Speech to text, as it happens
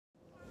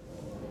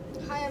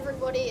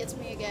everybody, it's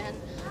me again.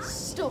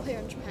 Still here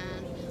in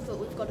Japan, but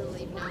we've got to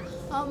leave now.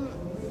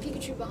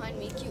 Pikachu behind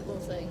me, cute little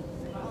thing.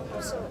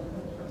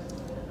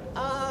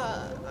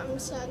 I'm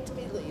sad to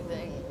be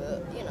leaving,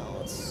 but you know,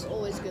 it's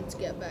always good to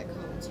get back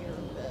home to your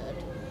own bed.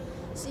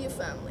 See your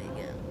family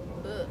again,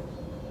 but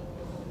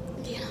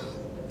you know,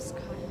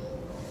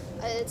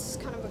 it's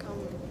kind of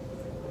become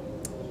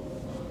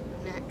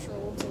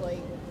natural to like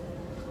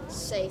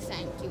say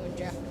thank you in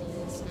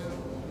Japanese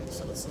now,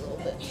 so it's a little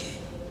bit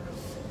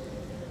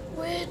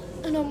weird,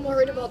 and I'm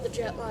worried about the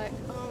jet lag.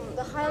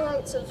 The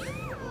highlights of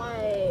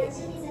my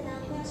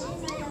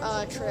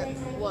trip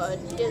were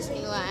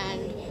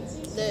Disneyland,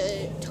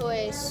 the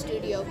Toei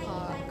Studio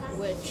Park,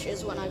 which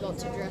is when I got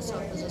to dress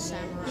up as a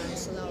samurai,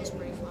 so that was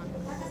pretty fun.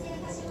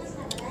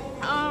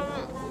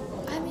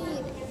 I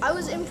mean, I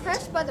was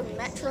impressed by the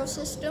metro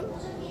system.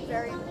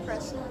 Very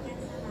impressive.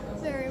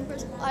 Very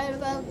impressive.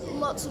 I've had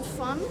lots of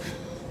fun.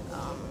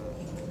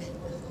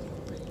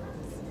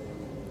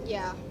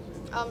 Yeah.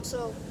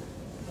 So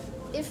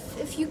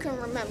if you can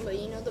remember,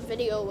 you know the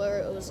video where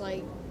it was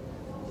like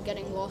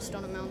getting lost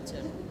on a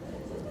mountain.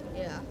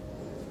 Yeah.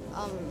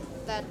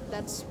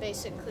 That's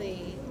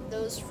basically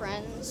those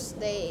friends.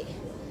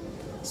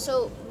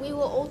 So we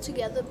were all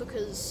together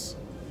because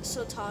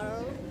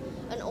Sotaro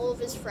and all of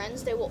his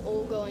friends, they were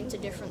all going to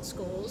different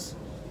schools,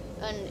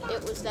 and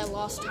it was their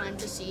last time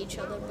to see each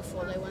other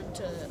before they went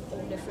to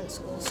all different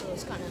schools, so it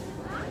was kind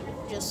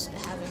of just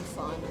having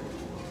fun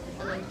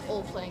and then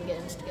all playing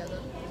games together.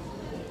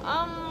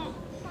 Mom,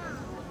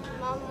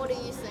 what do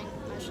you think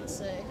I should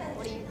say?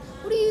 What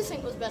do you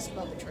think was best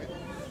about the trip?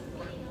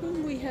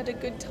 We had a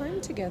good time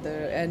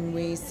together, and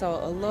we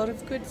saw a lot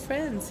of good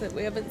friends that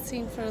we haven't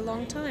seen for a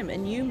long time,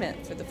 and you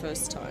met for the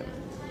first time.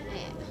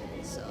 Yeah,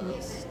 so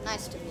it's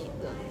nice to meet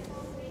them.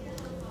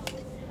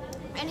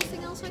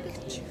 Anything else I could...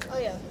 Oh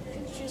yeah,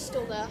 Pikachu's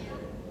still there.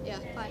 Yeah,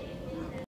 bye.